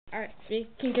me,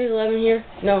 KingKake11 here.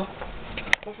 No,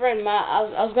 my friend, I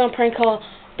was gonna prank call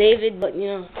David, but you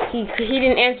know he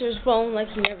didn't answer his phone like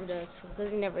he never does, because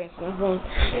he never answers my phone.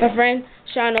 My friend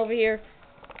Sean over here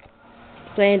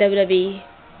playing WWE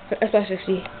Xbox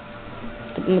 60,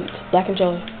 black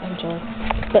controller.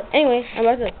 But anyway, I'm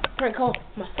about to prank call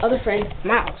my other friend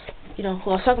Miles. You know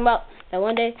who I was talking about that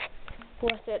one day, who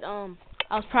I said I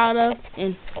was proud of,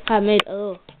 and I made a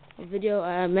little video.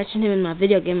 I mentioned him in my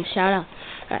video, gave him a shout out.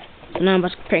 Alright, so now I'm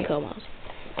about to prank call Miles.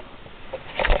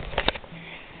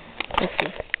 Let's see.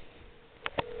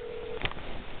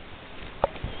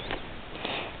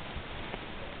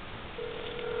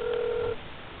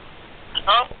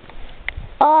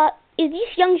 Hello? Is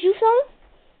this Young Ju-sun?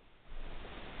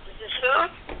 Is this who?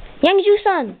 Young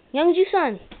Ju-sun. Young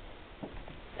Ju-sun.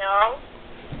 No.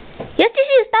 Yes, this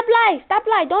is. Stop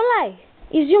lie. Don't lie.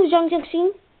 Is you Young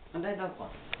Ju-sun? What are you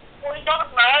talking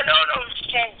about? I don't know if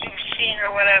it's Young Ju-sun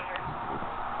or whatever.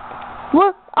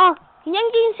 What? Young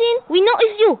Ju-sun? We know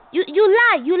it's you. You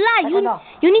lie. You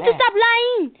need to stop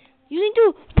lying. You need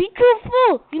to be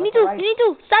truthful. You need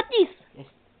to stop this.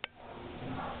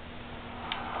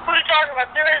 What are you talking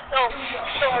about? There is no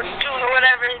June or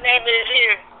whatever his name is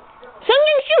here. Young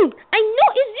Ju-sun, I know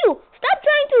it's you. Stop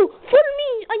trying to fool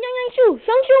me. Young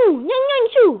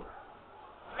Ju-sun.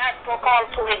 Not go call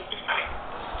the police.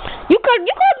 You go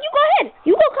ahead.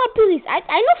 You go call police. I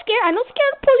not scared. I not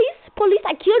scared of police. Police,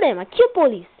 I kill them. I kill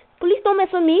police. Police don't mess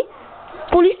with me.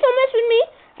 Police don't mess with me.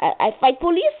 I fight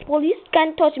police. Police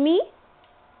can't touch me. You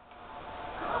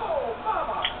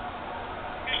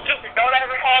stupid. Don't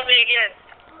ever call me again.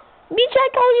 Bitch, I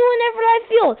call you whenever I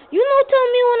feel. You know, tell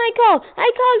me when I call. I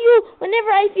call you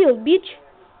whenever I feel, bitch.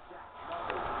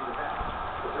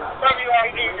 Whatever you are,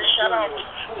 you need to shut up.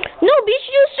 No, bitch,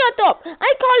 you shut up.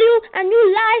 I call you and you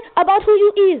lie about who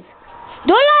you is.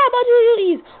 Don't lie about who you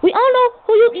is. We all know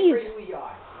who you is.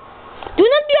 Do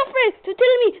not be afraid to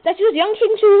tell me that you're Young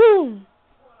Ju-sun.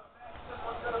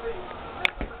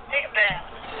 Take a bath.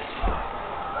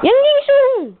 Young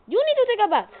Ju-sun, you need to take a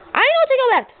bath. I know take a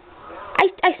bath.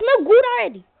 I smell good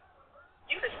already.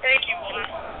 You can thank you, boy.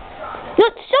 No,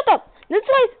 shut up. That's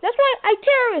why I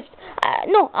terrorist.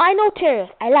 No, I know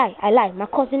terrorist. I lie. My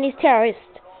cousin is terrorist.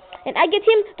 And I get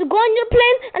him to go on your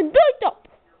plane and blow it up.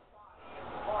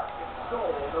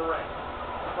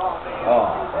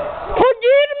 Oh, do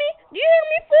you hear me? Do you hear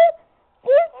me, fool?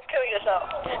 Go kill yourself.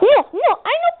 No,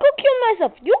 I don't go kill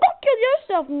myself. You go kill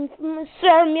yourself,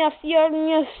 sir,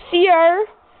 monsieur.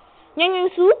 Yang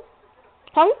Su?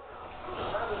 Huh?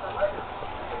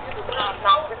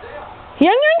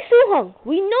 Young Su-hung,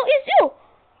 we know it's you.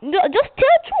 No, just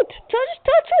tell the truth. Tell the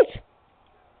truth.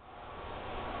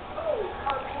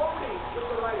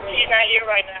 She's not here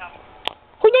right now.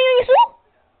 Who Young Su?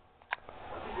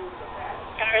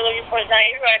 Guy we're looking for is not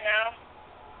here right now.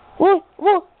 Well,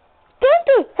 don't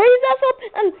do. Hurry his ass up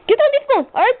and get on the phone.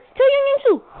 Alright? Tell Young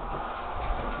Su.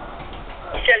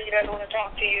 He says he doesn't want to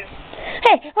talk to you.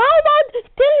 Hey, how about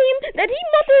tell him that he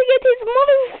must get his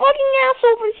motherfucking ass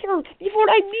over here before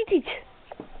I beat it?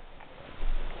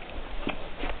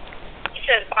 He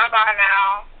says bye-bye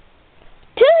now.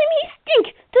 Tell him he stink.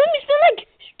 Tell him he smell like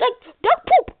dog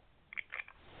poop.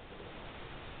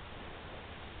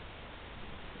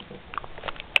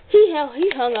 He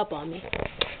hung up on me.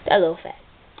 That little fat.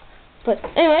 But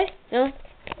anyway, you know,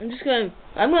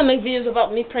 I'm gonna make videos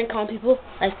about me prank calling people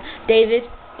like David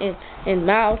and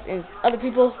Miles and other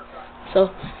people. So,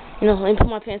 you know, let me put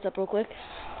my pants up real quick.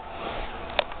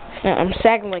 Now, I'm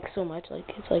sagging like so much, like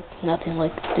it's like nothing,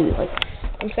 like dude, like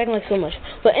I'm sagging like so much.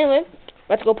 But anyway,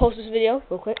 let's go post this video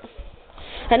real quick.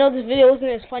 I know this video isn't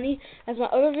as funny as my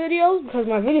other videos because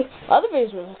my other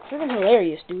videos were freaking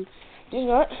hilarious, dude. You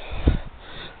know what?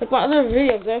 Like my other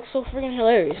videos, they're so freaking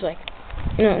hilarious, like,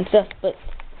 you know, and stuff. But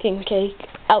KingKake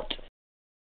out.